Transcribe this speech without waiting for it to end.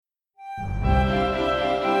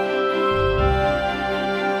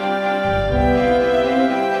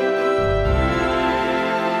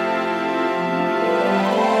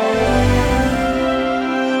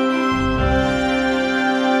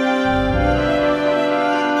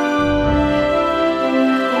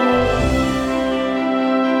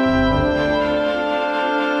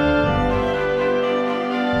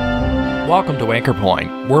Welcome to Anchor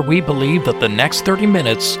Point, where we believe that the next 30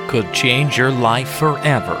 minutes could change your life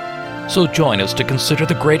forever. So join us to consider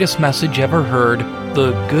the greatest message ever heard,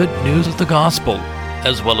 the good news of the gospel,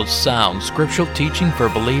 as well as sound scriptural teaching for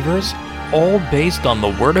believers, all based on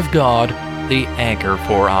the Word of God, the anchor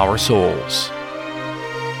for our souls.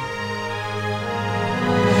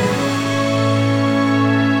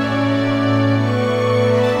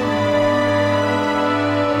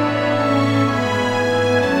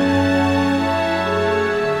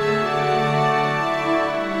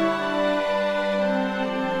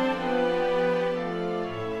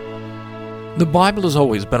 The Bible has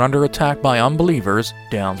always been under attack by unbelievers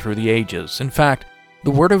down through the ages. In fact,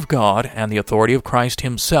 the Word of God and the authority of Christ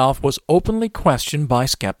Himself was openly questioned by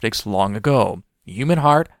skeptics long ago. The human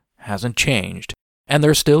heart hasn't changed, and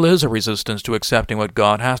there still is a resistance to accepting what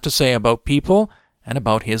God has to say about people and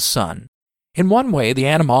about His Son. In one way, the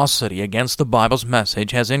animosity against the Bible's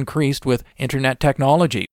message has increased with internet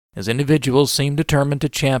technology, as individuals seem determined to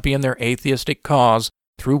champion their atheistic cause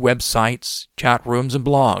through websites, chat rooms, and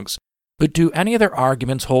blogs. But do any of their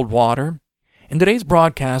arguments hold water? In today's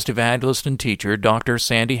broadcast, evangelist and teacher Dr.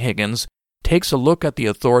 Sandy Higgins takes a look at the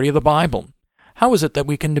authority of the Bible. How is it that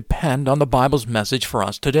we can depend on the Bible's message for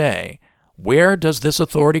us today? Where does this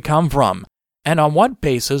authority come from? And on what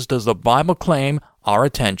basis does the Bible claim our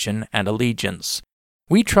attention and allegiance?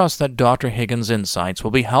 We trust that Dr. Higgins' insights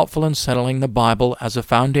will be helpful in settling the Bible as a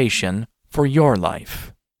foundation for your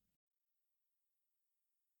life.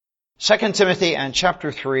 2 Timothy and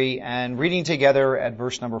chapter 3, and reading together at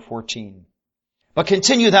verse number 14. But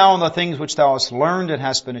continue thou in the things which thou hast learned and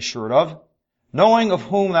hast been assured of, knowing of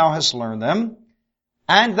whom thou hast learned them,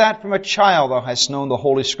 and that from a child thou hast known the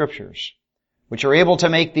Holy Scriptures, which are able to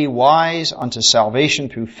make thee wise unto salvation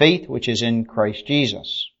through faith which is in Christ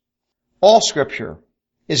Jesus. All Scripture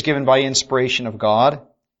is given by inspiration of God,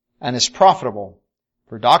 and is profitable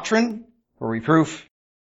for doctrine, for reproof,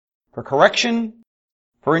 for correction,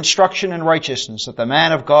 for instruction in righteousness, that the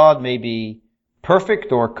man of God may be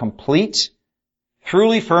perfect or complete,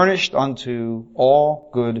 truly furnished unto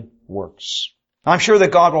all good works. I'm sure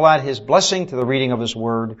that God will add His blessing to the reading of His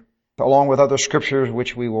Word, along with other scriptures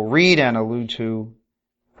which we will read and allude to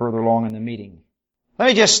further along in the meeting. Let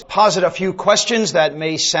me just posit a few questions that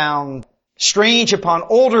may sound strange upon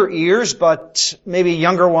older ears, but maybe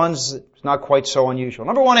younger ones, it's not quite so unusual.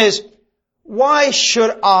 Number one is, why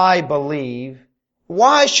should I believe?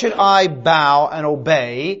 Why should I bow and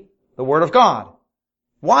obey the Word of God?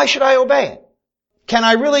 Why should I obey it? Can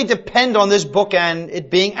I really depend on this book and it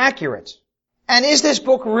being accurate? And is this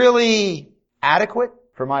book really adequate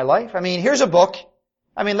for my life? Here's a book.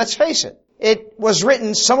 Let's face it. It was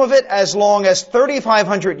written, some of it as long as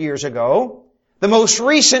 3,500 years ago. The most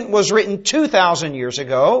recent was written 2,000 years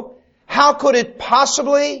ago. How could it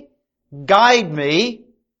possibly guide me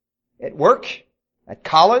at work, at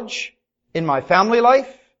college, in my family life?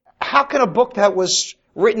 How can a book that was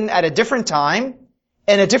written at a different time,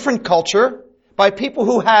 in a different culture, by people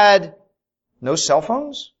who had no cell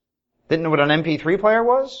phones, didn't know what an MP3 player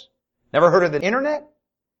was, never heard of the internet,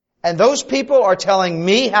 and those people are telling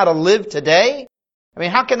me how to live today?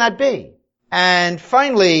 How can that be? And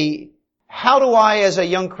finally, how do I, as a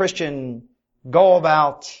young Christian, go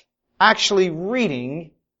about actually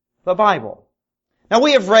reading the Bible? Now,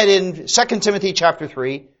 we have read in 2 Timothy chapter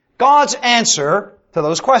 3, God's answer to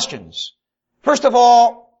those questions. First of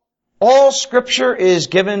all Scripture is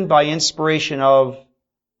given by inspiration of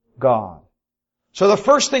God. So the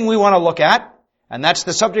first thing we want to look at, and that's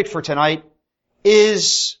the subject for tonight,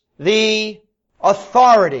 is the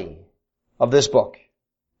authority of this book.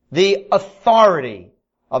 The authority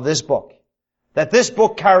of this book. That this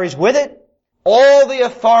book carries with it all the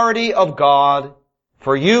authority of God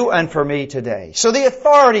for you and for me today. So the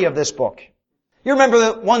authority of this book. You remember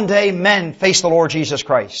that one day men faced the Lord Jesus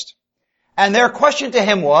Christ. And their question to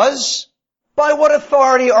Him was, by what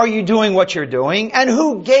authority are you doing what you're doing? And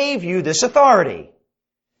who gave you this authority?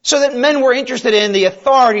 So that men were interested in the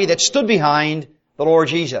authority that stood behind the Lord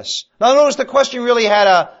Jesus. Now notice the question really had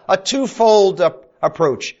a twofold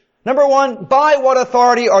approach. Number one, by what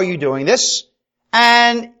authority are you doing this?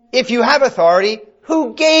 And if you have authority,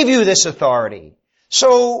 who gave you this authority?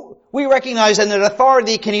 So we recognize that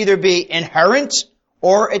authority can either be inherent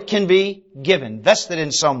or it can be given, vested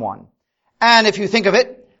in someone. And if you think of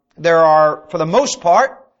it, there are, for the most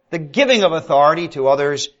part, the giving of authority to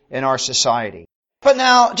others in our society. But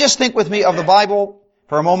now, just think with me of the Bible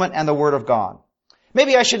for a moment and the Word of God.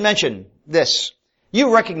 Maybe I should mention this.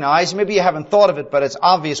 You recognize, maybe you haven't thought of it, but it's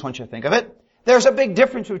obvious once you think of it, there's a big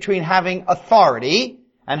difference between having authority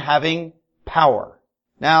and having power.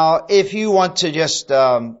 Now, if you want to just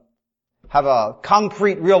have a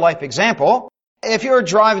concrete real-life example. If you're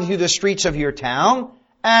driving through the streets of your town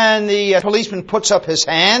and the policeman puts up his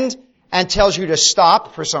hand and tells you to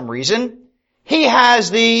stop for some reason, he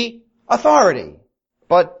has the authority.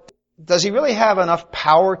 But does he really have enough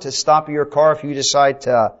power to stop your car if you decide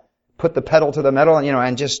to put the pedal to the metal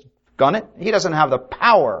and just gun it? He doesn't have the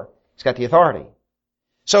power. He's got the authority.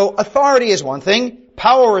 So authority is one thing.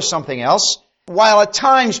 Power is something else. While at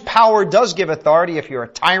times power does give authority if you're a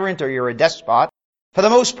tyrant or you're a despot, for the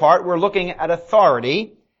most part we're looking at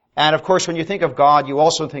authority. And of course when you think of God, you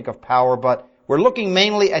also think of power, but we're looking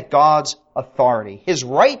mainly at God's authority. His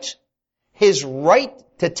right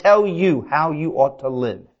to tell you how you ought to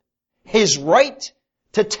live. His right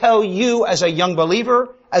to tell you as a young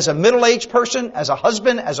believer, as a middle-aged person, as a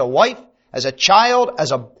husband, as a wife, as a child,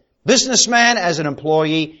 as a businessman, as an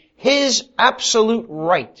employee, His absolute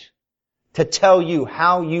right to tell you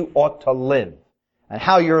how you ought to live and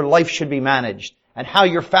how your life should be managed and how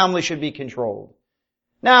your family should be controlled.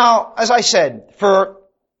 Now, as I said, for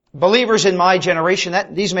believers in my generation,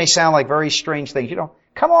 these may sound like very strange things.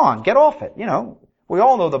 Come on, get off it. We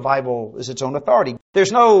all know the Bible is its own authority.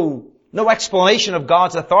 There's no explanation of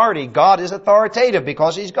God's authority. God is authoritative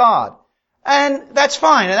because He's God. And that's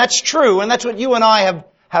fine, and that's true, and that's what you and I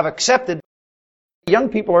have accepted. Young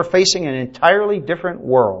people are facing an entirely different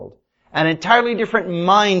world, an entirely different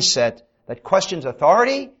mindset that questions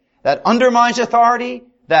authority, that undermines authority,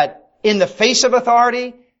 that in the face of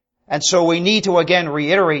authority. And so we need to again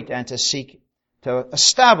reiterate and to seek to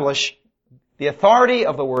establish the authority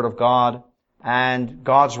of the Word of God and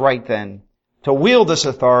God's right then to wield this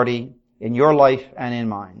authority in your life and in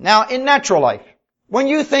mine. Now, in natural life, when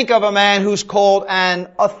you think of a man who's called an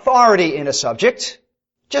authority in a subject,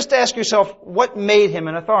 just ask yourself, what made him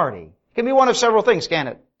an authority? It can be one of several things, can't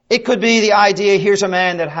it? It could be the idea, here's a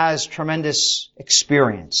man that has tremendous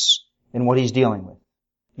experience in what he's dealing with.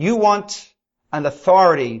 You want an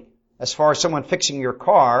authority as far as someone fixing your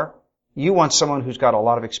car. You want someone who's got a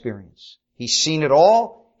lot of experience. He's seen it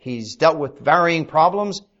all. He's dealt with varying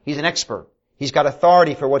problems. He's an expert. He's got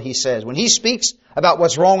authority for what he says. When he speaks about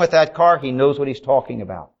what's wrong with that car, he knows what he's talking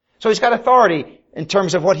about. So he's got authority in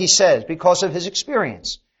terms of what he says because of his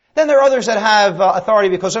experience. Then there are others that have authority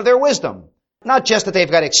because of their wisdom. Not just that they've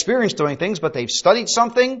got experience doing things, but they've studied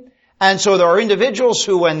something. And so there are individuals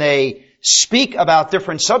who, when they speak about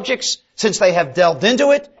different subjects, since they have delved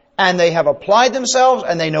into it and they have applied themselves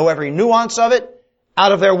and they know every nuance of it,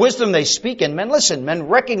 out of their wisdom they speak, and men listen. Men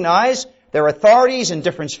recognize their authorities in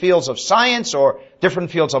different fields of science or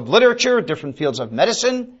different fields of literature, different fields of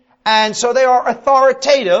medicine. And so they are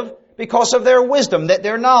authoritative because of their wisdom,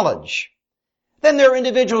 their knowledge. Then there are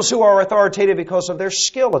individuals who are authoritative because of their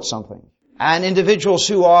skill at something. And individuals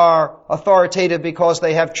who are authoritative because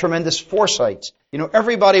they have tremendous foresight.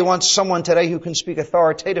 Everybody wants someone today who can speak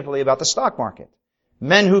authoritatively about the stock market.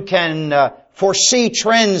 Men who can foresee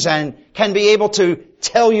trends and can be able to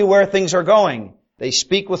tell you where things are going. They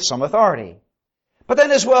speak with some authority. But then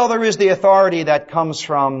as well there is the authority that comes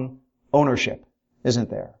from ownership, isn't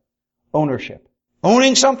there? Ownership.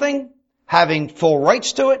 Owning something, having full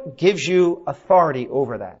rights to it, gives you authority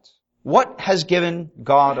over that. What has given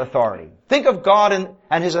God authority? Think of God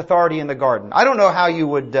and His authority in the garden. I don't know how you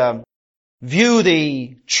would view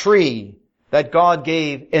the tree that God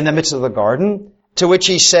gave in the midst of the garden, to which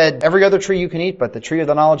He said, every other tree you can eat, but the tree of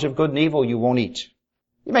the knowledge of good and evil you won't eat.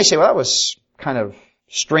 You may say, well, that was kind of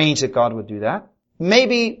strange that God would do that.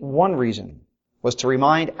 Maybe one reason was to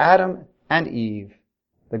remind Adam and Eve,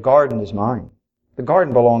 the garden is mine. The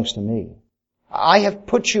garden belongs to me. I have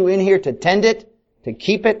put you in here to tend it, to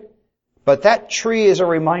keep it, but that tree is a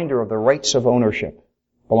reminder of the rights of ownership.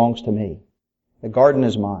 It belongs to me. The garden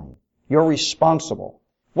is mine. You're responsible.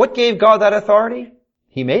 What gave God that authority?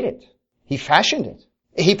 He made it. He fashioned it.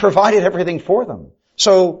 He provided everything for them.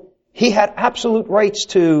 So He had absolute rights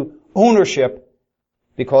to ownership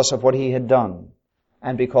because of what He had done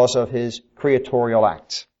and because of His creatorial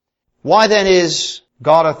act. Why then is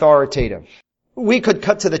God authoritative? We could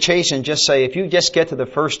cut to the chase and just say, if you just get to the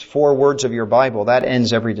first 4 words of your Bible, that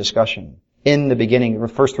ends every discussion. In the beginning, the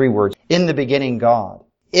first 3 words, in the beginning God.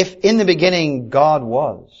 If in the beginning God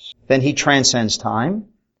was, then He transcends time.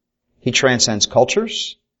 He transcends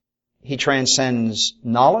cultures. He transcends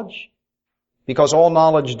knowledge. Because all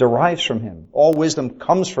knowledge derives from Him. All wisdom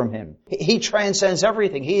comes from Him. He transcends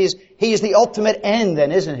everything. He is the ultimate end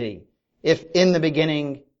then, isn't He? If in the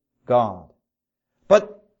beginning God.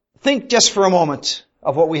 But think just for a moment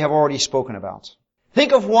of what we have already spoken about.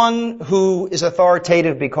 Think of one who is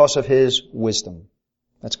authoritative because of his wisdom.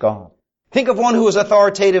 That's God. Think of one who is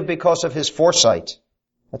authoritative because of his foresight.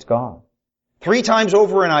 That's God. 3 times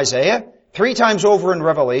over in Isaiah, 3 times over in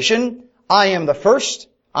Revelation, I am the first,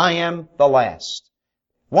 I am the last.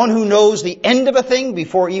 One who knows the end of a thing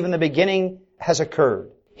before even the beginning has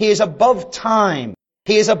occurred. He is above time.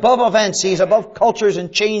 He is above events. He is above cultures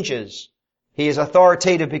and changes. He is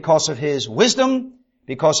authoritative because of His wisdom,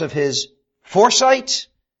 because of His foresight,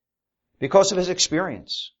 because of His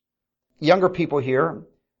experience. Younger people here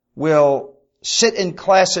will sit in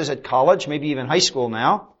classes at college, maybe even high school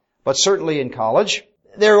now, but certainly in college.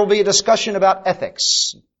 There will be a discussion about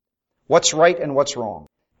ethics. What's right and what's wrong.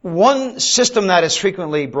 One system that is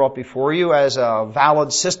frequently brought before you as a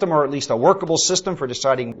valid system, or at least a workable system for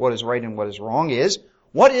deciding what is right and what is wrong, is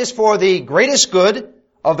what is for the greatest good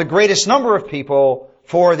of the greatest number of people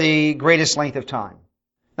for the greatest length of time.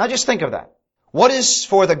 Now just think of that. What is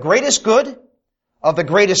for the greatest good of the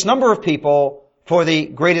greatest number of people for the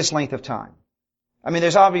greatest length of time? I mean,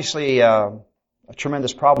 there's obviously a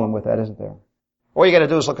tremendous problem with that, isn't there? All you got to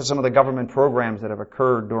do is look at some of the government programs that have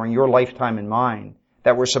occurred during your lifetime and mine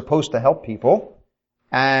that were supposed to help people,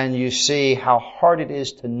 and you see how hard it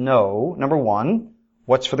is to know, number one,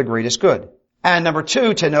 what's for the greatest good, and number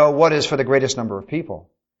two, to know what is for the greatest number of people.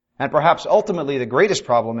 And perhaps ultimately the greatest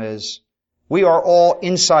problem is we are all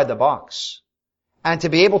inside the box. And to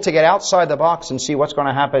be able to get outside the box and see what's going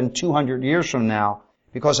to happen 200 years from now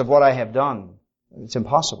because of what I have done, it's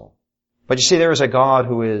impossible. But you see, there is a God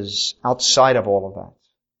who is outside of all of that.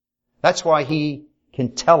 That's why He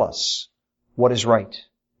can tell us what is right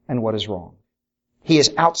and what is wrong. He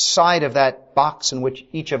is outside of that box in which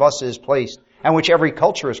each of us is placed and which every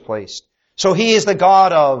culture is placed. So He is the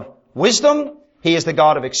God of wisdom. He is the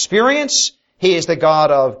God of experience. He is the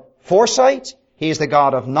God of foresight. He is the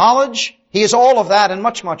God of knowledge. He is all of that and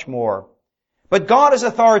much, much more. But God is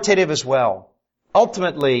authoritative as well.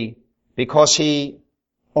 Ultimately, because He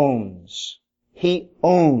owns. He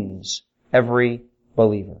owns every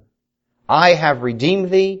believer. I have redeemed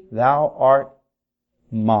thee, thou art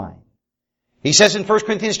mine. He says in 1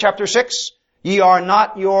 Corinthians chapter 6, ye are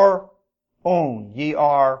not your own, ye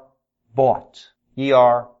are bought. Ye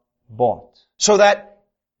are bought. So that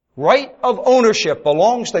right of ownership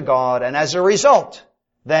belongs to God, and as a result,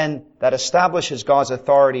 then that establishes God's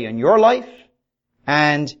authority in your life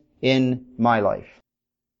and in my life.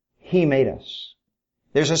 He made us.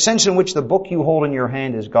 There's a sense in which the book you hold in your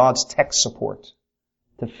hand is God's tech support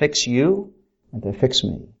to fix you and to fix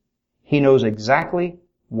me. He knows exactly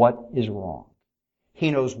what is wrong.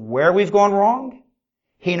 He knows where we've gone wrong.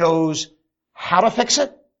 He knows how to fix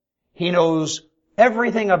it. He knows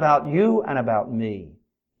everything about you and about me.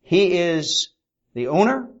 He is the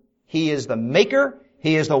owner. He is the maker.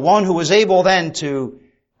 He is the one who is able then to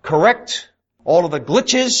correct all of the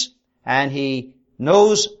glitches, and He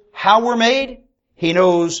knows how we're made. He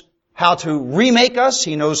knows how to remake us.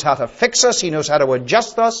 He knows how to fix us. He knows how to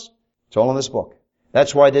adjust us. It's all in this book.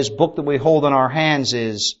 That's why this book that we hold in our hands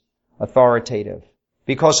is authoritative.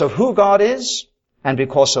 Because of who God is and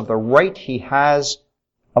because of the right He has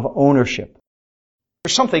of ownership.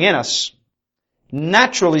 There's something in us,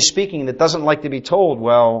 naturally speaking, that doesn't like to be told,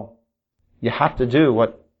 well, you have to do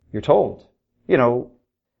what you're told. You know,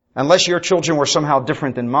 unless your children were somehow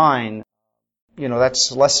different than mine, you know,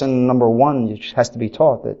 that's lesson number 1. It has to be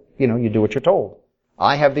taught that, you know, you do what you're told.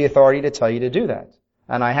 I have the authority to tell you to do that.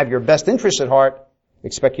 And I have your best interest at heart,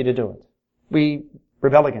 expect you to do it. We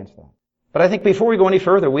rebel against that. But I think before we go any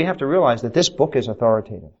further, we have to realize that this book is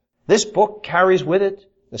authoritative. This book carries with it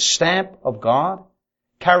the stamp of God,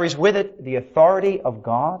 carries with it the authority of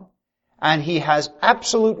God, and He has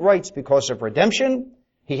absolute rights because of redemption.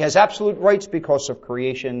 He has absolute rights because of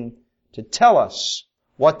creation to tell us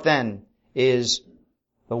what then is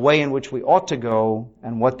the way in which we ought to go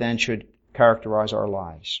and what then should characterize our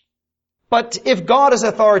lives. But if God is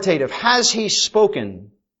authoritative, has He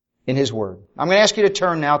spoken in His Word? I'm going to ask you to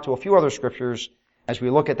turn now to a few other scriptures as we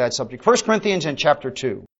look at that subject. 1 Corinthians in chapter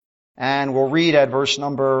 2. And we'll read at verse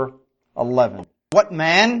number 11. What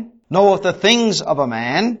man knoweth the things of a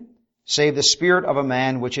man, save the spirit of a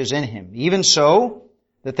man which is in him? Even so,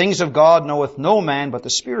 the things of God knoweth no man but the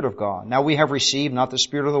Spirit of God. Now we have received not the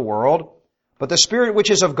spirit of the world, but the Spirit which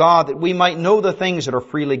is of God, that we might know the things that are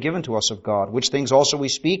freely given to us of God, which things also we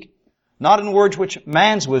speak, not in words which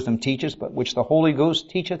man's wisdom teacheth, but which the Holy Ghost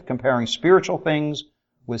teacheth, comparing spiritual things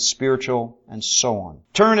with spiritual, and so on.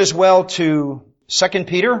 Turn as well to 2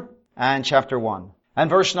 Peter and chapter 1 and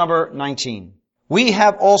verse number 19. We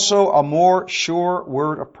have also a more sure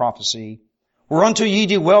word of prophecy, whereunto ye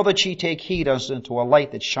do well that ye take heed as unto a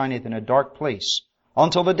light that shineth in a dark place,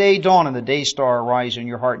 until the day dawn and the day star arise in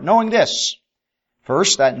your heart, knowing this,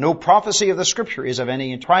 first, that no prophecy of the Scripture is of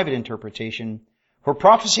any private interpretation, for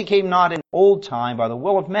prophecy came not in old time by the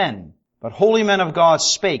will of men, But holy men of God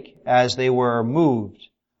spake as they were moved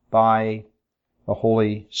by the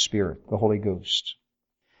Holy Spirit, the Holy Ghost.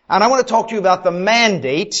 And I want to talk to you about the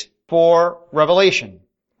mandate for revelation.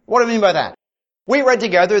 What do I mean by that? We read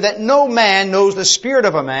together that no man knows the spirit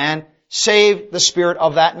of a man save the spirit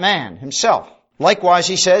of that man himself. Likewise,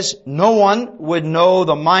 he says, no one would know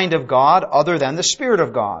the mind of God other than the Spirit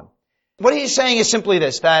of God. What he's saying is simply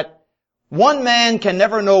this, that one man can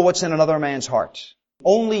never know what's in another man's heart.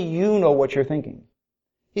 Only you know what you're thinking.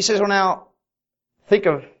 He says, well now, think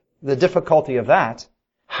of the difficulty of that.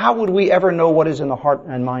 How would we ever know what is in the heart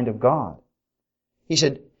and mind of God? He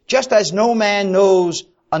said, just as no man knows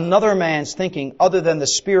another man's thinking other than the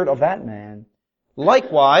spirit of that man,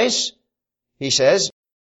 likewise, he says,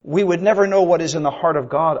 we would never know what is in the heart of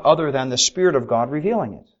God other than the Spirit of God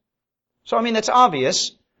revealing it. So, it's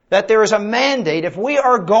obvious that there is a mandate. If we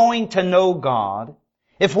are going to know God,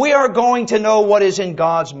 if we are going to know what is in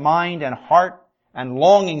God's mind and heart and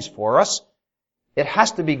longings for us, it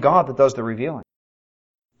has to be God that does the revealing.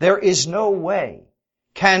 There is no way.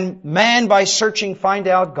 Can man by searching find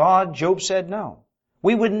out God? Job said no.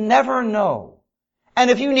 We would never know. And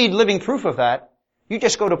if you need living proof of that, you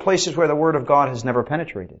just go to places where the Word of God has never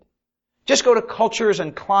penetrated. Just go to cultures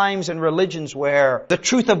and climes and religions where the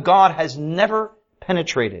truth of God has never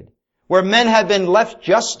penetrated. Where men have been left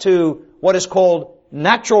just to what is called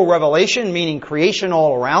natural revelation, meaning creation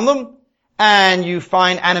all around them. And you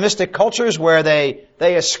find animistic cultures where they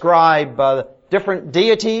ascribe different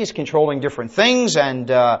deities controlling different things and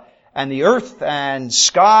the earth and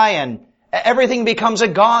sky and everything becomes a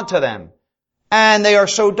god to them. And they are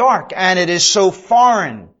so dark, and it is so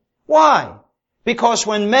foreign. Why? Because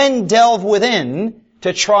when men delve within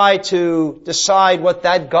to try to decide what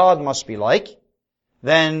that God must be like,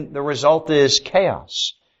 then the result is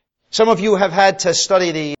chaos. Some of you have had to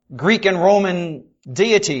study the Greek and Roman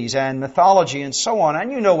deities and mythology and so on, and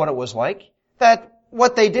you know what it was like. That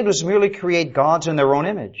what they did was merely create gods in their own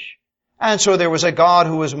image. And so there was a God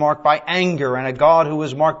who was marked by anger, and a God who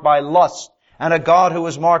was marked by lust, and a God who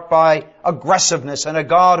was marked by aggressiveness, and a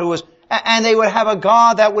God who was, and they would have a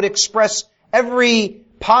God that would express every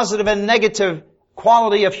positive and negative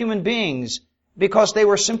quality of human beings because they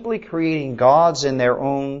were simply creating gods in their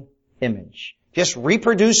own image. Just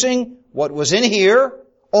reproducing what was in here,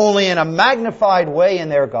 only in a magnified way in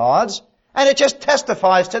their gods, and it just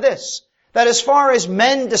testifies to this, that as far as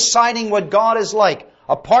men deciding what God is like,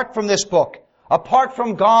 apart from this book, apart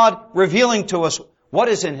from God revealing to us what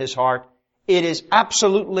is in His heart, it is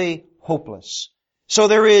absolutely hopeless. So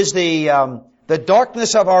there is the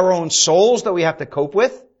darkness of our own souls that we have to cope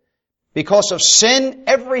with. Because of sin,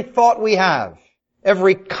 every thought we have,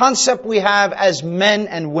 every concept we have as men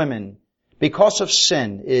and women, because of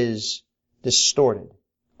sin is distorted.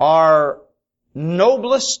 Our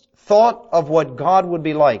noblest thought of what God would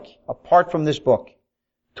be like, apart from this book,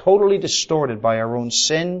 totally distorted by our own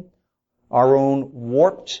sin, our own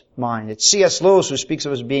warped mind. It's C.S. Lewis who speaks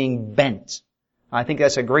of us being bent. I think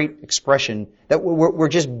that's a great expression, that we're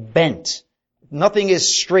just bent. Nothing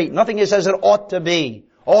is straight. Nothing is as it ought to be.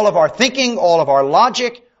 All of our thinking, all of our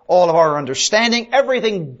logic, all of our understanding,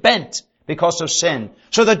 everything bent because of sin.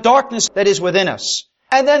 So the darkness that is within us.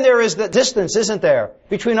 And then there is the distance, isn't there,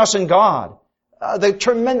 between us and God. The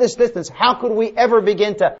tremendous distance. How could we ever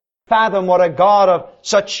begin to fathom what a God of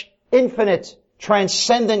such infinite,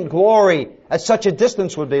 transcendent glory at such a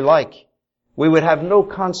distance would be like? We would have no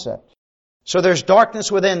concept. So there's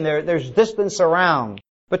darkness within, there's distance around.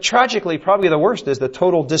 But tragically, probably the worst is the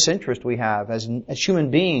total disinterest we have as human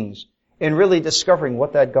beings in really discovering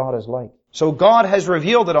what that God is like. So God has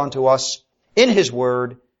revealed it unto us in His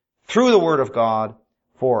Word, through the Word of God,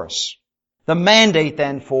 for us. The mandate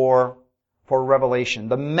then for revelation.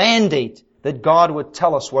 The mandate that God would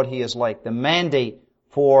tell us what He is like. The mandate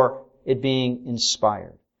for it being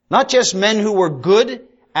inspired. Not just men who were good,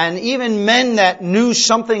 and even men that knew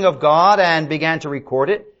something of God and began to record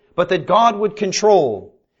it, but that God would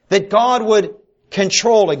control. That God would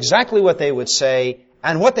control exactly what they would say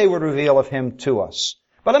and what they would reveal of Him to us.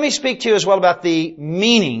 But let me speak to you as well about the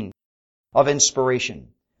meaning of inspiration.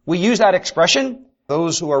 We use that expression.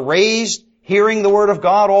 Those who are raised hearing the Word of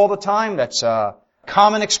God all the time, that's a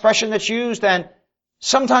common expression that's used. And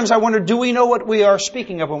sometimes I wonder, do we know what we are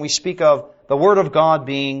speaking of when we speak of the Word of God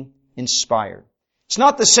being inspired? It's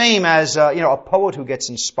not the same as, a poet who gets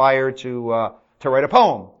inspired to write a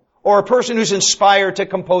poem, or a person who's inspired to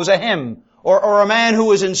compose a hymn, or a man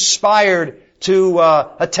who is inspired to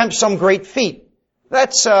attempt some great feat.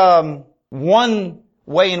 That's one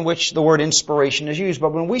way in which the word inspiration is used.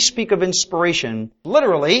 But when we speak of inspiration,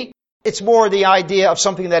 literally, it's more the idea of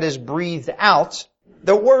something that is breathed out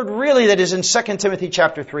the word really that is in 2 Timothy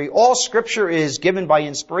chapter 3, all Scripture is given by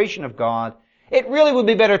inspiration of God. It really would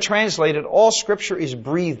be better translated, all Scripture is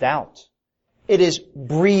breathed out. It is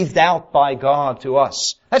breathed out by God to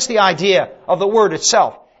us. That's the idea of the word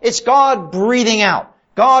itself. It's God breathing out,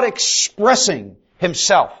 God expressing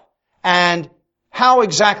Himself. And how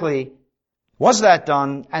exactly was that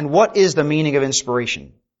done, and what is the meaning of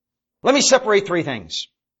inspiration? Let me separate three things: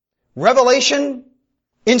 revelation,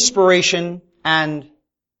 inspiration, and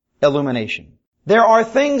illumination. There are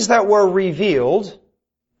things that were revealed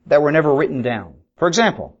that were never written down. For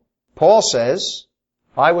example, Paul says,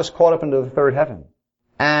 I was caught up into the third heaven,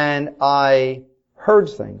 and I heard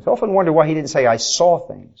things. I often wonder why he didn't say, I saw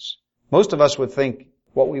things. Most of us would think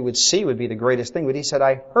what we would see would be the greatest thing, but he said,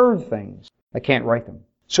 I heard things. I can't write them.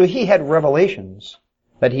 So he had revelations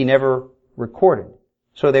that he never recorded.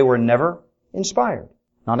 So they were never inspired.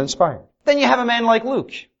 Not inspired. Then you have a man like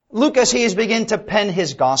Luke. Luke, as he is beginning to pen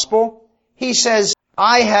his gospel, he says,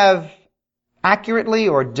 I have accurately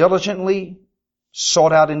or diligently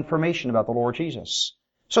sought out information about the Lord Jesus.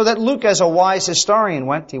 So that Luke, as a wise historian,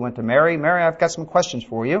 he went to Mary. Mary, I've got some questions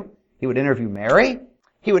for you. He would interview Mary.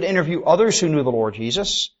 He would interview others who knew the Lord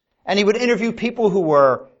Jesus. And he would interview people who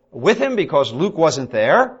were with him because Luke wasn't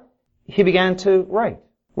there. He began to write.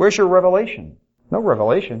 Where's your revelation? No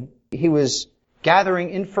revelation. He was gathering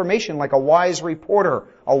information like a wise reporter,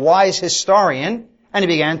 a wise historian, and he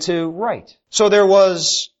began to write. So there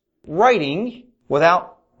was writing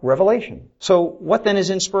without revelation. So what then is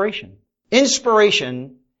inspiration?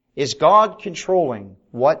 Inspiration is God controlling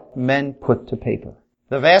what men put to paper.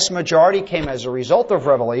 The vast majority came as a result of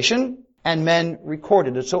revelation, and men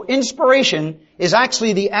recorded it. So inspiration is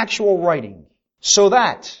actually the actual writing. So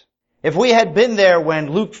that if we had been there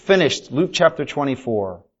when Luke finished, Luke chapter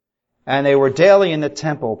 24, and they were daily in the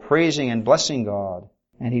temple praising and blessing God,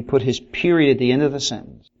 and he put his period at the end of the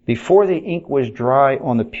sentence, before the ink was dry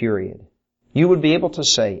on the period, you would be able to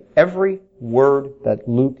say every word that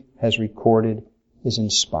Luke has recorded is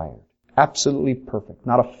inspired. Absolutely perfect.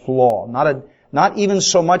 Not a flaw. Not even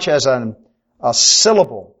so much as a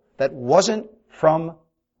syllable that wasn't from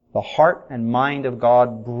the heart and mind of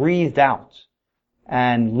God breathed out.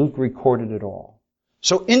 And Luke recorded it all.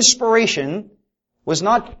 So inspiration was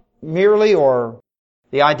not merely or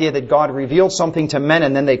the idea that God revealed something to men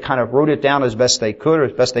and then they kind of wrote it down as best they could or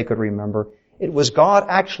as best they could remember. It was God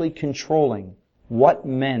actually controlling what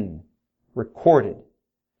men recorded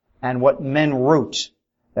and what men wrote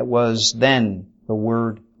that was then the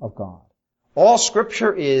Word of God. All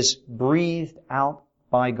Scripture is breathed out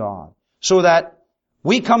by God. So that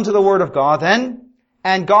we come to the Word of God then,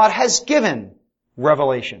 and God has given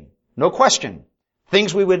revelation. No question.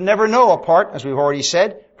 Things we would never know apart, as we've already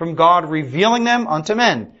said, from God revealing them unto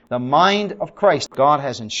men. The mind of Christ. God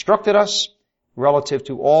has instructed us relative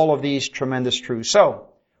to all of these tremendous truths. So,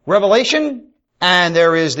 revelation, and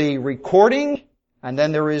there is the recording, and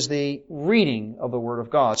then there is the reading of the Word of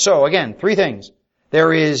God. So, again, three things.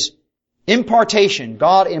 There is impartation.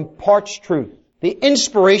 God imparts truth. The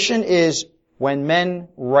inspiration is when men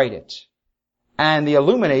write it. And the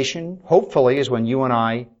illumination, hopefully, is when you and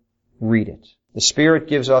I read it. The Spirit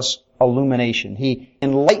gives us illumination. He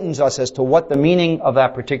enlightens us as to what the meaning of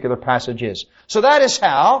that particular passage is. So that is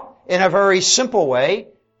how, in a very simple way,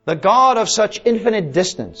 the God of such infinite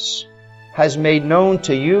distance has made known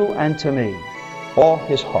to you and to me all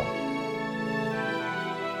His heart.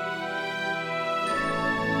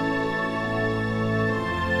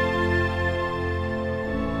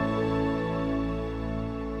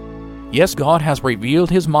 Yes, God has revealed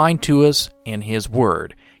His mind to us in His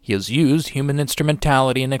Word. He has used human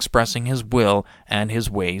instrumentality in expressing His will and His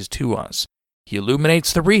ways to us. He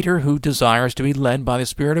illuminates the reader who desires to be led by the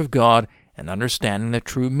Spirit of God in understanding the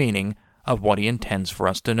true meaning of what He intends for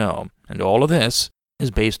us to know. And all of this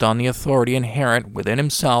is based on the authority inherent within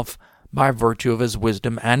Himself by virtue of His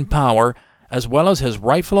wisdom and power, as well as His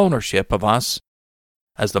rightful ownership of us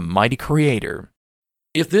as the mighty Creator.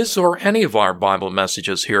 If this or any of our Bible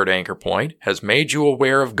messages here at Anchor Point has made you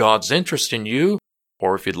aware of God's interest in you,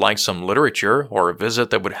 or if you'd like some literature or a visit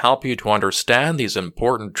that would help you to understand these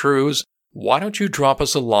important truths, why don't you drop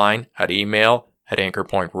us a line at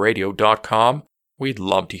email@anchorpointradio.com. We'd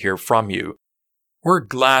love to hear from you. We're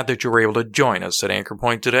glad that you were able to join us at Anchor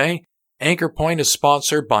Point today. Anchor Point is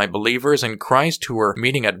sponsored by believers in Christ who are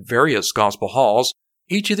meeting at various gospel halls.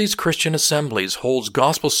 Each of these Christian assemblies holds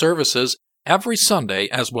gospel services every Sunday,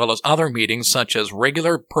 as well as other meetings such as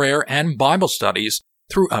regular prayer and Bible studies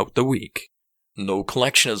throughout the week. No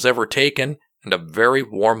collection is ever taken, and a very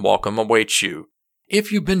warm welcome awaits you.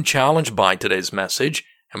 If you've been challenged by today's message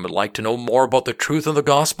and would like to know more about the truth of the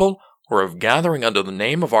gospel, or of gathering under the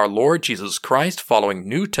name of our Lord Jesus Christ following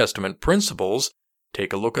New Testament principles,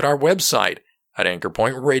 take a look at our website at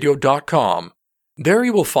anchorpointradio.com. There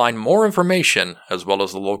you will find more information as well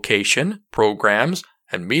as the location, programs,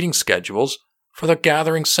 and meeting schedules for the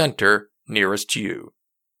gathering center nearest you.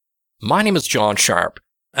 My name is John Sharp,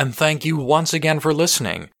 and thank you once again for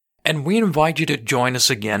listening, and we invite you to join us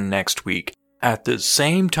again next week at the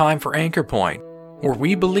same time for Anchor Point, where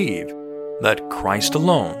we believe that Christ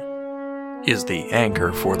alone is the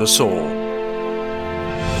anchor for the soul.